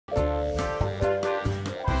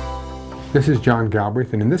This is John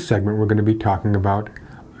Galbraith, and in this segment we're going to be talking about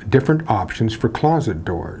different options for closet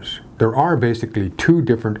doors. There are basically two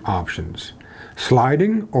different options: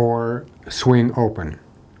 sliding or swing open.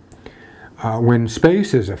 When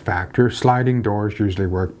space is a factor, sliding doors usually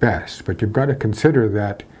work best, but you've got to consider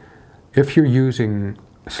that if you're using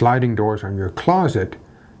sliding doors on your closet,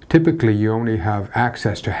 typically you only have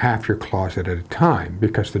access to half your closet at a time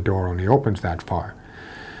because the door only opens that far.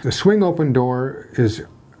 The swing open door is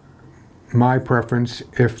my preference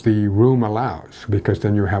if the room allows, because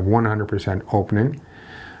then you have 100% opening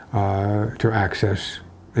to access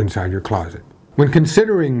inside your closet. When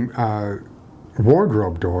considering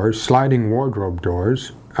wardrobe doors, sliding wardrobe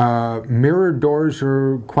doors, mirrored doors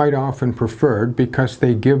are quite often preferred because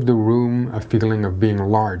they give the room a feeling of being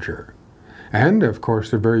larger. And of course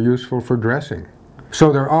they're very useful for dressing.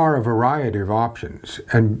 So there are a variety of options,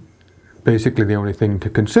 and basically the only thing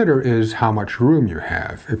to consider is how much room you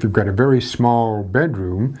have. If you've got a very small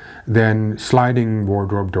bedroom, then sliding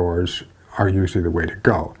wardrobe doors are usually the way to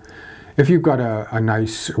go. If you've got a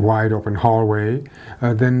nice wide open hallway,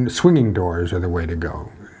 then swinging doors are the way to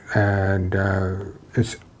go. And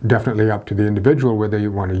it's definitely up to the individual whether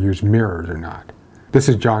you want to use mirrors or not. This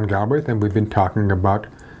is John Galbraith, and we've been talking about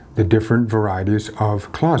the different varieties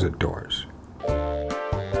of closet doors.